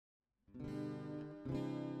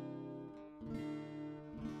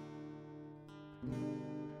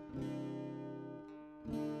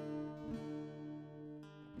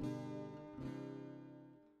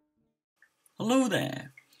Hello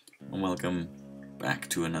there, and welcome back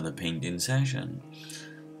to another painting session.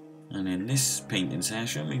 And in this painting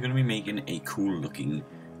session we're going to be making a cool looking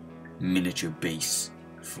miniature base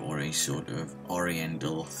for a sort of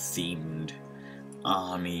Oriental themed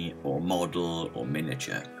army or model or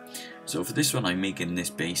miniature. So for this one I'm making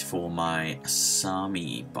this base for my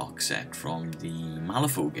Sami box set from the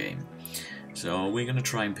Malifaux game. So we're going to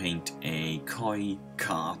try and paint a Koi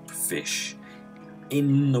Carp fish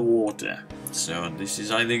in the water. So this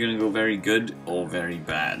is either going to go very good or very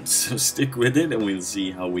bad, so stick with it and we'll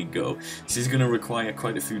see how we go. This is going to require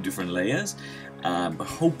quite a few different layers, but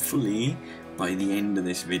hopefully by the end of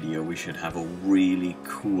this video we should have a really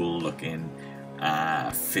cool looking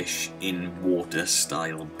fish in water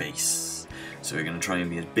style base. So we're going to try and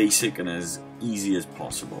be as basic and as easy as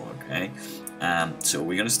possible, okay? So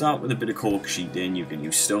we're going to start with a bit of cork sheeting. You can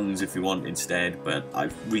use stones if you want instead, but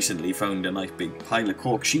I've recently found a nice big pile of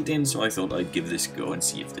cork sheeting, so I thought I'd give this a go and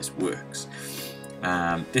see if this works.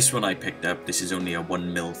 This one I picked up, this is only a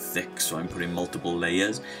 1mm thick, so I'm putting multiple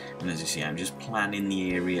layers, and as you see I'm just planning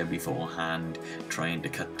the area beforehand, trying to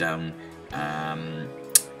cut down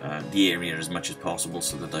the area as much as possible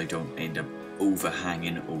so that I don't end up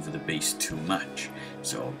overhanging over the base too much.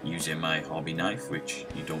 So using my hobby knife, which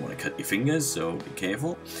you don't want to cut your fingers, so be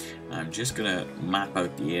careful, I'm just going to map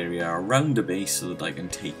out the area around the base so that I can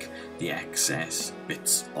take the excess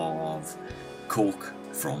bits of cork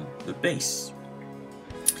from the base.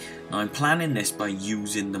 Now I'm planning this by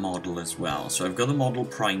using the model as well, so I've got the model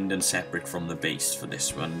primed and separate from the base for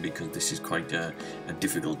this one because this is quite a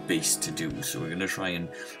difficult base to do. So we're going to try and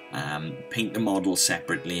paint the model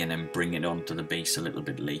separately and then bring it onto the base a little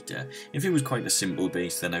bit later. If it was quite a simple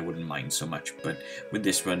base then I wouldn't mind so much, but with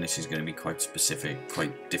this one this is going to be quite specific,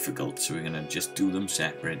 quite difficult, so we're going to just do them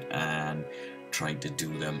separate and try to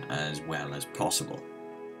do them as well as possible.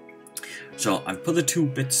 So I've put the two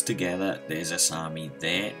bits together. There's a Sami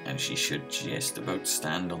there and she should just about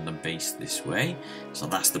stand on the base this way. So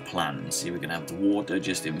that's the plan. See, we're going to have the water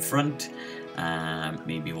just in front and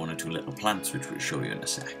maybe one or two little plants, which we'll show you in a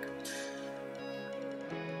sec.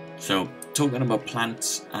 So talking about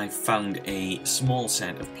plants, I found a small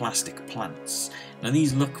set of plastic plants. Now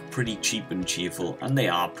these look pretty cheap and cheerful, and they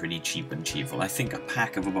are pretty cheap and cheerful. I think a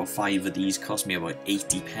pack of about 5 of these cost me about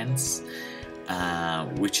 80 pence.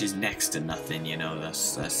 Which is next to nothing, you know.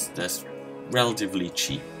 That's relatively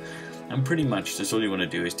cheap, and pretty much that's all you want to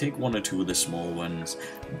do is take one or two of the small ones,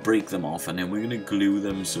 break them off, and then we're going to glue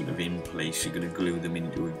them sort of in place. You're going to glue them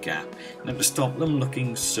into a gap. Now to stop them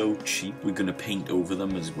looking so cheap, we're going to paint over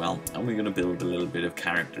them as well, and we're going to build a little bit of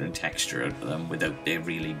character and texture out of them without there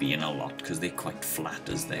really being a lot, because they're quite flat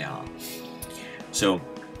as they are. So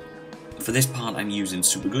for this part I'm using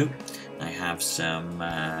super glue. I have some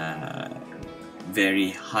very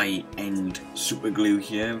high-end super glue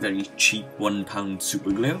here, very cheap £1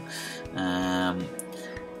 super glue.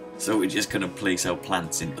 So we're just going to place our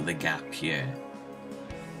plants into the gap here.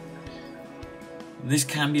 This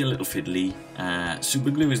can be a little fiddly. Super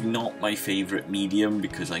glue is not my favourite medium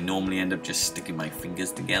because I normally end up just sticking my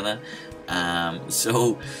fingers together.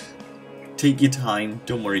 So take your time,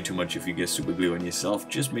 don't worry too much if you get super glue on yourself,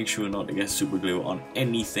 just make sure not to get super glue on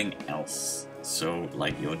anything else. So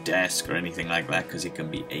like your desk or anything like that, because it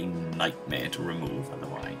can be a nightmare to remove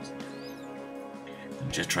otherwise.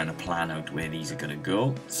 I'm just trying to plan out where these are going to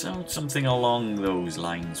go, so something along those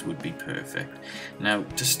lines would be perfect. Now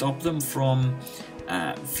to stop them from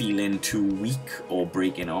feeling too weak or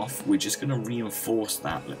breaking off, we're just going to reinforce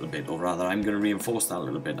that a little bit, or rather I'm going to reinforce that a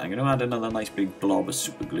little bit. I'm going to add another nice big blob of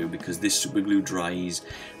super glue because this super glue dries,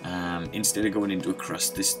 instead of going into a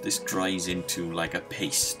crust, this dries into like a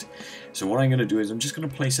paste. So what I'm going to do is I'm just going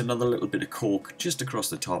to place another little bit of cork just across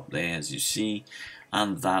the top there, as you see,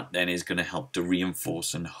 and that then is going to help to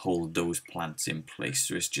reinforce and hold those plants in place.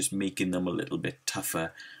 So it's just making them a little bit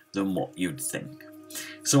tougher than what you'd think.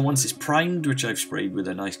 So once it's primed, which I've sprayed with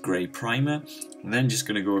a nice grey primer, I'm then just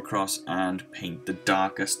going to go across and paint the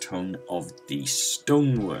darkest tone of the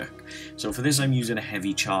stonework. So for this I'm using a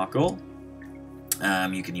heavy charcoal.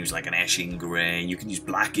 You can use like an Eshing grey, you can use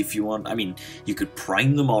black if you want. I mean, you could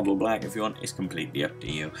prime the model black if you want, it's completely up to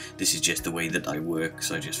you. This is just the way that I work,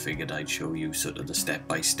 so I just figured I'd show you sort of the step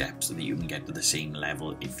by step so that you can get to the same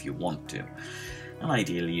level if you want to. And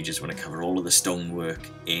ideally you just want to cover all of the stonework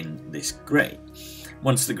in this grey.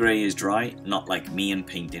 Once the grey is dry, not like me and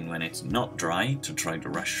painting when it's not dry to try to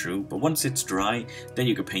rush through, but once it's dry, then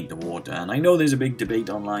you can paint the water. And I know there's a big debate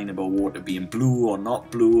online about water being blue or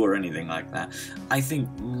not blue or anything like that. I think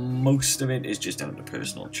most of it is just down to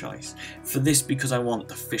personal choice. For this, because I want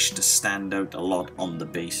the fish to stand out a lot on the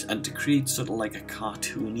base and to create sort of like a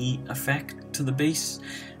cartoony effect to the base,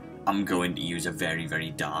 I'm going to use a very,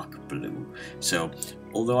 very dark blue. So,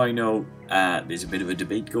 although I know there's a bit of a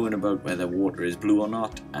debate going about whether water is blue or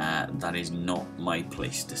not, that is not my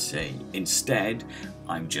place to say. Instead,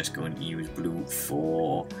 I'm just going to use blue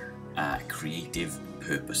for creative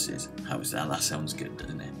purposes. How's that? That sounds good,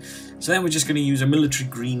 doesn't it? So then we're just going to use a military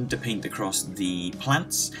green to paint across the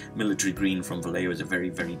plants. Military green from Vallejo is a very,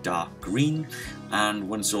 very dark green, and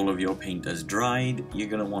once all of your paint has dried, you're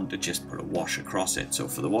going to want to just put a wash across it. So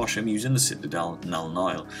for the wash, I'm using the Citadel Null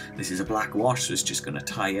Oil. This is a black wash, so it's just going to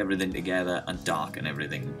tie everything together and darken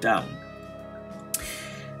everything down.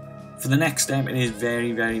 For the next step, it is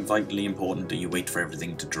very, very vitally important that you wait for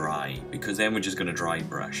everything to dry, because then we're just going to dry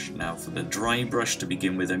brush. Now for the dry brush to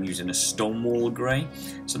begin with, I'm using a Stonewall grey.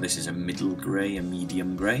 So this is a middle grey, a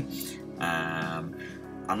medium grey.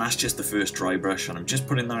 And that's just the first dry brush, and I'm just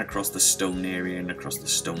putting that across the stone area and across the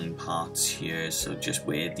stone parts here. So just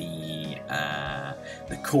where the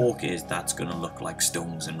cork is, that's going to look like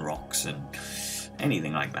stones and rocks and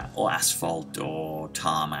anything like that, or asphalt or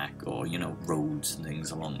tarmac, or you know, roads and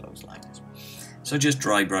things along those lines. So just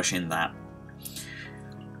dry brushing that.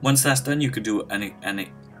 Once that's done, you could do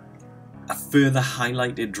a further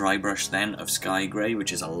highlighted dry brush then of sky grey,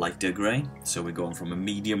 which is a lighter grey. So we're going from a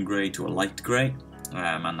medium grey to a light grey,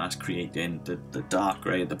 and that's creating the dark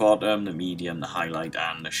grey at the bottom, the medium, the highlight,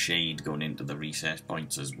 and the shade going into the recess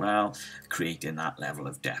points as well, creating that level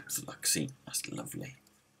of depth. Look, see, that's lovely.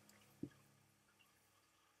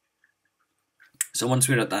 So once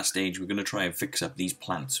we're at that stage, we're going to try and fix up these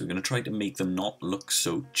plants. We're going to try to make them not look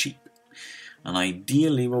so cheap. And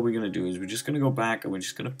ideally what we're going to do is we're just going to go back and we're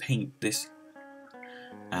just going to paint this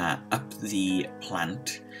up the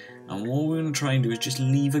plant. And what we're going to try and do is just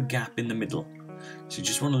leave a gap in the middle. So you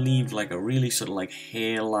just want to leave like a really sort of like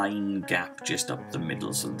hairline gap just up the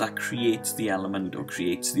middle. So that creates the element, or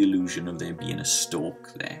creates the illusion of there being a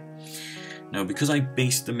stalk there. Now because I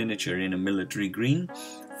based the miniature in a military green,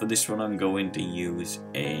 for this one I'm going to use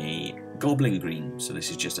a goblin green. So this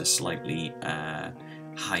is just a slightly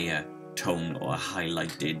higher tone, or a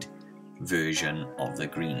highlighted version of the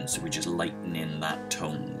green. So we're just lightening that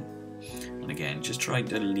tone. And again, just trying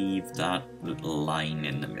to leave that little line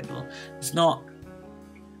in the middle. It's not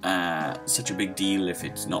such a big deal if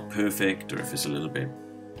it's not perfect, or if it's a little bit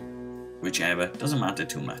whichever, doesn't matter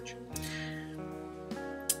too much.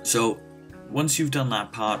 So once you've done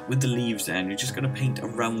that part with the leaves, then you're just going to paint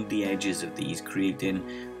around the edges of these, creating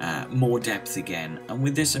more depth again. And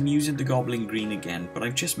with this I'm using the goblin green again, but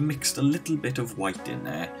I've just mixed a little bit of white in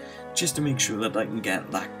there just to make sure that I can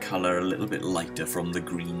get that colour a little bit lighter from the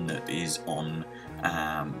green that is on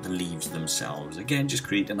the leaves themselves. Again, just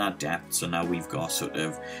creating that depth. So now we've got sort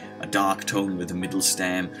of a dark tone with a middle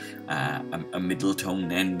stem, a middle tone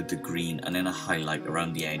then with the green, and then a highlight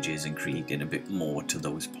around the edges, and creating a bit more to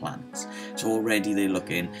those plants. So already they're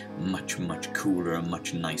looking much, much cooler and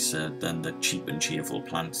much nicer than the cheap and cheerful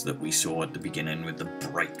plants that we saw at the beginning with the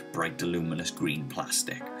bright, bright luminous green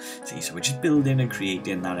plastic. See, so we're just building and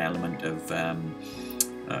creating that element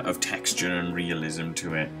of texture and realism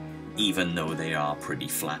to it, even though they are pretty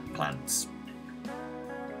flat plants.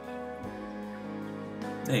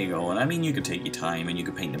 There you go. And I mean, you could take your time and you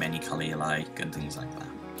could paint them any colour you like and things like that.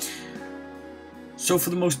 So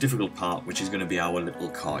for the most difficult part, which is going to be our little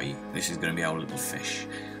koi, this is going to be our little fish,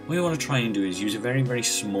 what we want to try and do is use a very, very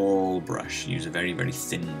small brush, use a very, very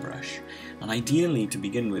thin brush. And ideally, to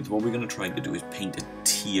begin with, what we're going to try to do is paint a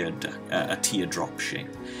teardrop shape.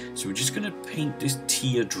 So we're just going to paint this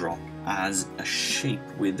teardrop as a shape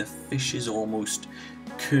where the fish is almost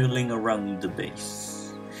curling around the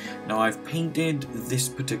base. Now I've painted this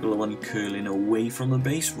particular one curling away from the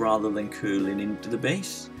base rather than curling into the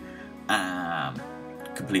base.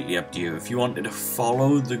 Completely up to you. If you wanted to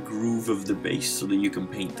follow the groove of the base so that you can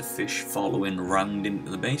paint the fish following round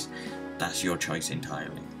into the base, that's your choice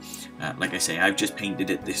entirely. Like I say, I've just painted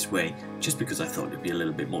it this way just because I thought it'd be a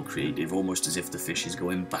little bit more creative, almost as if the fish is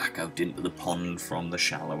going back out into the pond from the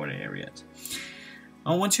shallower areas.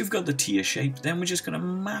 And once you've got the tear shape, then we're just going to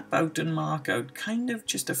map out and mark out kind of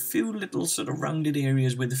just a few little sort of rounded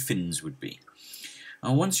areas where the fins would be.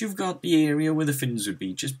 And once you've got the area where the fins would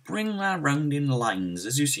be, just bring that round in lines.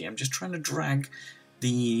 As you see, I'm just trying to drag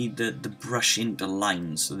the brush into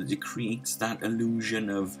lines so that it creates that illusion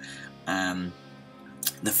of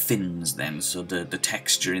the fins then, so the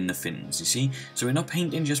texture in the fins, you see? So we're not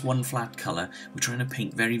painting just one flat colour, we're trying to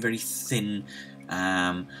paint very, very thin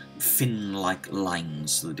fin-like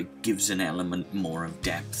lines so that it gives an element more of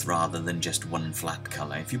depth rather than just one flat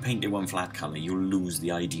colour. If you paint it one flat colour, you'll lose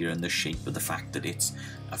the idea and the shape of the fact that it's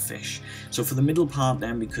a fish. So for the middle part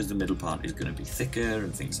then, because the middle part is going to be thicker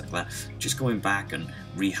and things like that, just going back and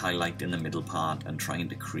re-highlighting the middle part and trying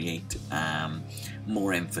to create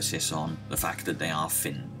more emphasis on the fact that they are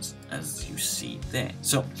fins, as you see there.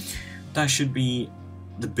 So that should be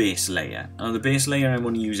the base layer. Now the base layer I'm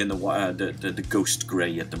only using the ghost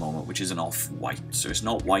grey at the moment, which is an off-white. So it's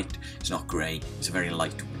not white, it's not grey, it's a very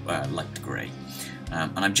light grey.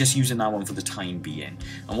 And I'm just using that one for the time being.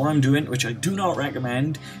 And what I'm doing, which I do not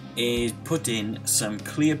recommend, is put in some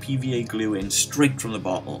clear PVA glue in straight from the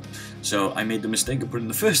bottle. So I made the mistake of putting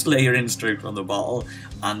the first layer in straight from the bottle,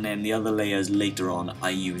 and then the other layers later on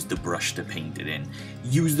I used the brush to paint it in.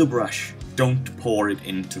 Use the brush, don't pour it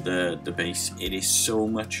into the base. It is so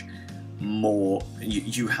much more,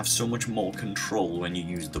 you have so much more control when you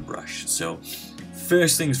use the brush. So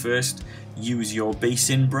first things first, use your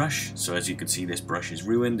basing brush. So as you can see, this brush is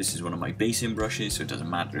ruined. This is one of my basing brushes, so it doesn't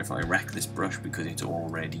matter if I wreck this brush because it's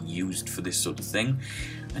already used for this sort of thing.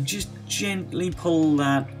 And just gently pull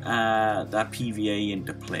that PVA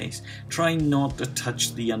into place. Try not to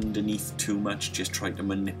touch the underneath too much, just try to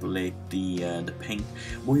manipulate the paint.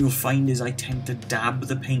 What you'll find is I tend to dab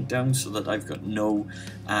the paint down so that I've got no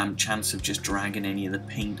chance of just dragging any of the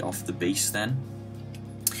paint off the base then.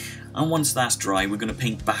 And once that's dry, we're going to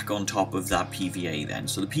paint back on top of that PVA then.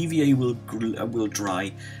 So the PVA will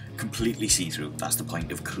dry completely see-through. That's the point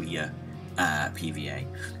of clear PVA.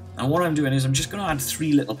 And what I'm doing is I'm just going to add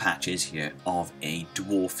 3 little patches here of a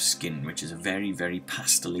dwarf skin, which is a very, very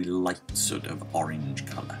pastel-y light sort of orange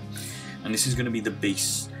colour. And this is going to be the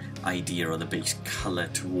base idea or the base colour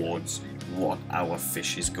towards what our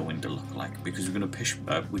fish is going to look like, because we're going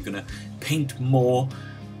to paint more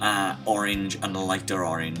orange and a lighter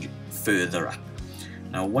orange further up.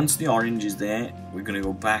 Now once the orange is there, we're going to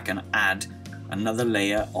go back and add another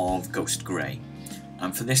layer of ghost grey.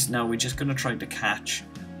 And for this now, we're just going to try to catch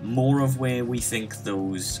more of where we think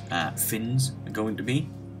those fins are going to be,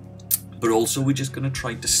 but also we're just going to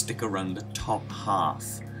try to stick around the top half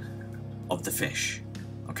of the fish.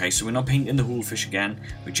 Okay, so we're not painting the whole fish again,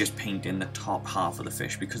 we're just painting the top half of the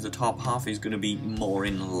fish, because the top half is going to be more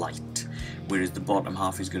in light, whereas the bottom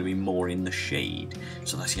half is going to be more in the shade.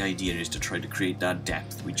 So that's the idea, is to try to create that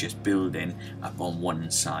depth. We just build in up on one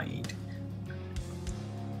side.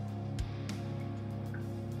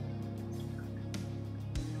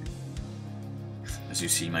 As you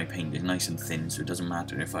see, my paint is nice and thin, so it doesn't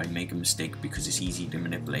matter if I make a mistake because it's easy to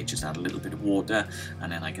manipulate. Just add a little bit of water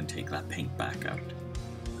and then I can take that paint back out.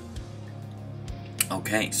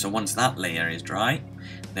 Okay, so once that layer is dry,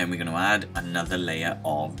 then we're going to add another layer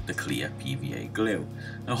of the clear PVA glue.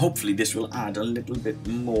 Now hopefully this will add a little bit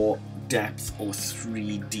more depth or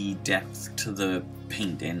 3D depth to the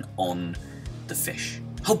painting on the fish.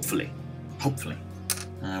 Hopefully.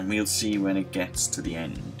 And we'll see when it gets to the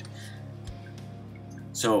end.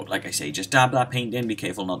 So like I say, just dab that paint in, be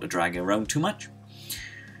careful not to drag it around too much.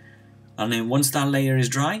 And then once that layer is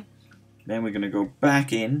dry, then we're going to go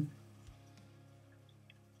back in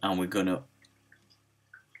and we're going to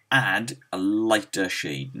add a lighter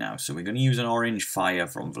shade now. So we're going to use an orange fire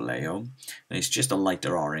from Vallejo, and it's just a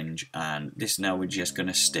lighter orange, and this now we're just going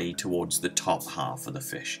to stay towards the top half of the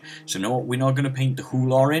fish. So no, we're not going to paint the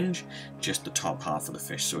whole orange, just the top half of the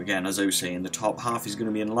fish. So again, as I was saying, the top half is going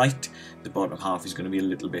to be in light, the bottom half is going to be a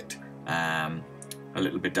little bit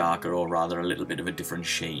darker, or rather a little bit of a different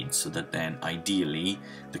shade, so that then ideally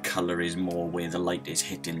the colour is more where the light is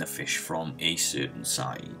hitting the fish from a certain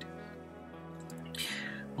side.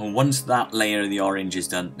 And once that layer of the orange is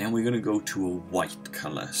done, then we're going to go to a white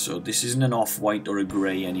colour. So this isn't an off-white or a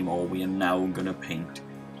grey anymore, we are now going to paint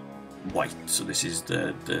white. So this is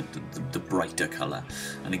the brighter colour,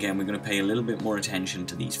 and again we're going to pay a little bit more attention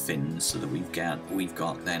to these fins, so that we've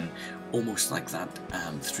got then almost like that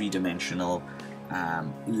three-dimensional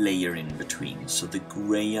layer in between. So the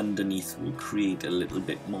grey underneath will create a little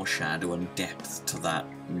bit more shadow and depth to that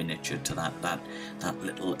miniature, to that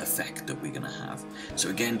little effect that we're going to have. So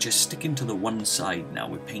again, just sticking to the one side now,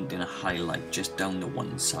 we're painting a highlight just down the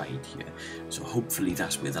one side here. So hopefully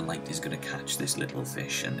that's where the light is going to catch this little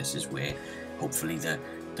fish, and this is where hopefully the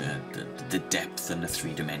depth and the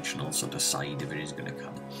three-dimensional sort of side of it is going to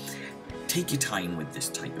come. Take your time with this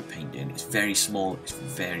type of painting. It's very small, it's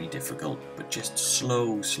very difficult, but just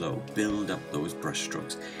slow, build up those brush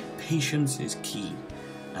strokes. Patience is key.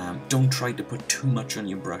 Don't try to put too much on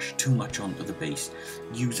your brush, too much onto the base.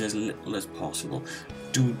 Use as little as possible.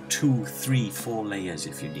 Do 2, 3, 4 layers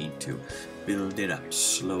if you need to. Build it up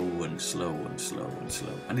slow and slow and slow and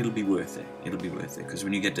slow, and it'll be worth it. It'll be worth it, because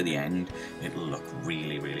when you get to the end, it'll look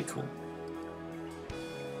really, really cool.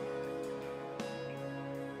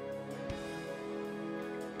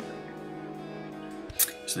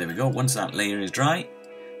 So there we go. Once that layer is dry,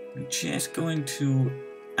 I'm just going to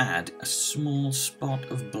add a small spot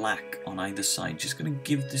of black on either side. Just going to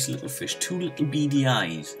give this little fish 2 little beady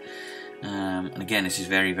eyes. And again, this is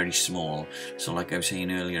very, very small. So like I was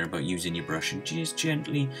saying earlier about using your brush and just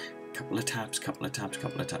gently, couple of taps, couple of taps,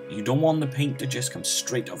 couple of taps. You don't want the paint to just come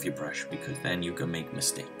straight off your brush, because then you can make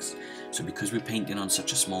mistakes. So because we're painting on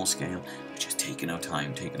such a small scale, we're just taking our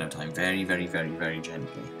time very, very, very, very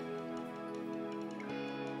gently.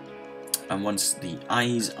 And once the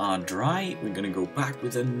eyes are dry, we're going to go back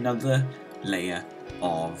with another layer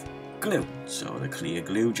of glue. So the clear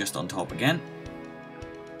glue just on top again.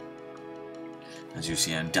 As you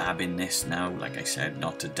see, I'm dabbing this now, like I said,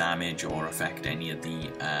 not to damage or affect any of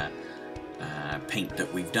the paint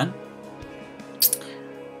that we've done.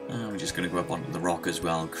 We're just going to go up onto the rock as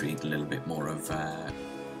well, create a little bit more of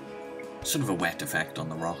sort of a wet effect on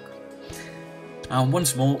the rock. And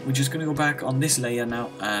once more, we're just going to go back on this layer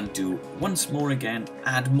now and do once more again,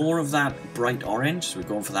 add more of that bright orange. So we're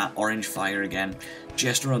going for that orange fire again,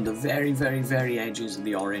 just around the very, very, very edges of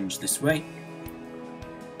the orange this way.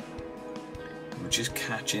 We're just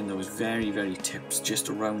catching those very, very tips just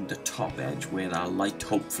around the top edge where that light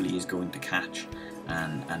hopefully is going to catch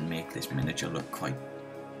and make this miniature look quite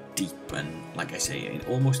deep and, like I say,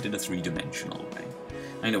 almost in a three-dimensional way.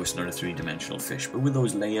 I know it's not a three-dimensional fish, but with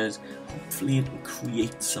those layers, hopefully it will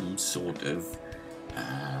create some sort of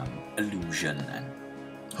illusion, and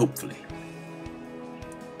hopefully.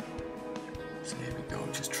 So there we go,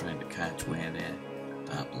 just trying to catch where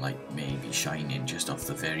that light may be shining just off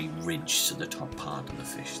the very ridge to the top part of the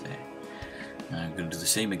fish there. I'm going to do the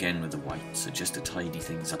same again with the white, so just to tidy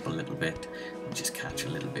things up a little bit and just catch a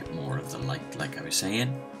little bit more of the light, like I was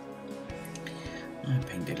saying. I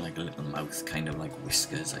painted like a little mouth, kind of like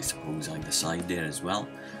whiskers, I suppose, either side there as well.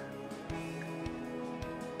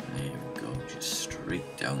 There we go, just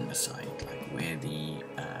straight down the side, like where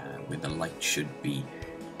the light should be.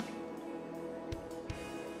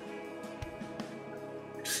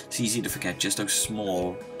 It's easy to forget just how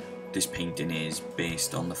small this painting is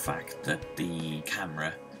based on the fact that the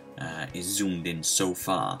camera is zoomed in so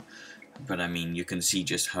far. But I mean, you can see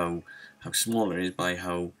just how small it is by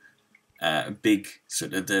how big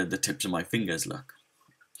sort of the tips of my fingers look.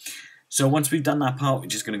 So once we've done that part, we're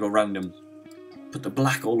just going to go around and put the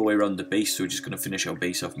black all the way around the base. So we're just going to finish our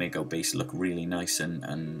base off, make our base look really nice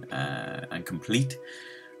and complete.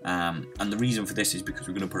 And the reason for this is because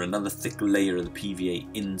we're going to put another thick layer of the PVA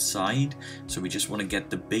inside. So we just want to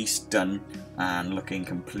get the base done and looking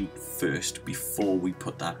complete first before we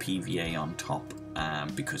put that PVA on top.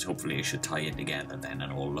 Because hopefully it should tie it together then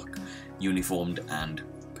and all look uniformed and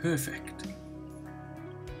perfect.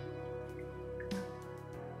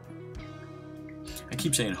 I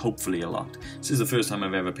keep saying hopefully a lot. This is the first time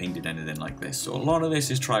I've ever painted anything like this, so a lot of this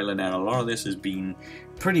is trial and error. A lot of this has been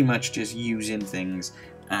pretty much just using things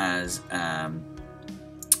as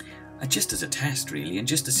just as a test really, and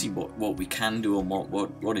just to see what we can do and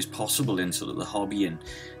what is possible in sort of the hobby. And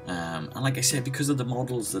like I said, because of the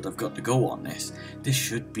models that I've got to go on this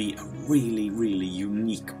should be a really, really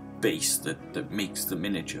unique base that makes the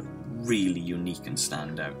miniature really unique and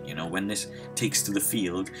stand out. You know, when this takes to the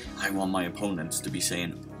field, I want my opponents to be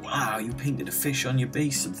saying, wow, you painted a fish on your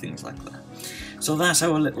base and things like that. So that's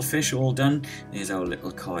our little fish all done. There's our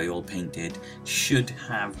little koi all painted. Should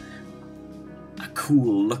have a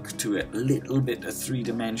cool look to it, a little bit of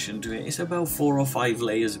 3D to it. It's about 4 or 5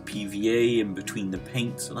 layers of PVA in between the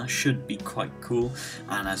paint, so that should be quite cool.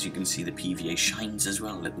 And as you can see, the PVA shines as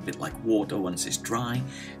well, a little bit like water once it's dry.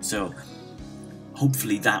 So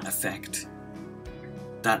hopefully that effect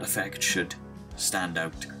should stand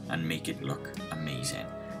out and make it look amazing.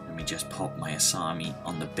 Let me just pop my Asami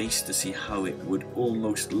on the base to see how it would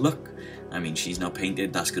almost look. I mean, she's not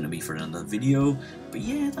painted, that's going to be for another video. But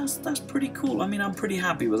yeah, that's pretty cool. I mean, I'm pretty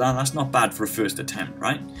happy with that. That's not bad for a first attempt,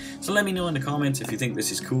 right? So let me know in the comments if you think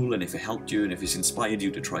this is cool and if it helped you and if it's inspired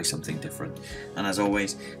you to try something different. And as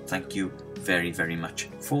always, thank you very, very much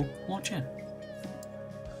for watching.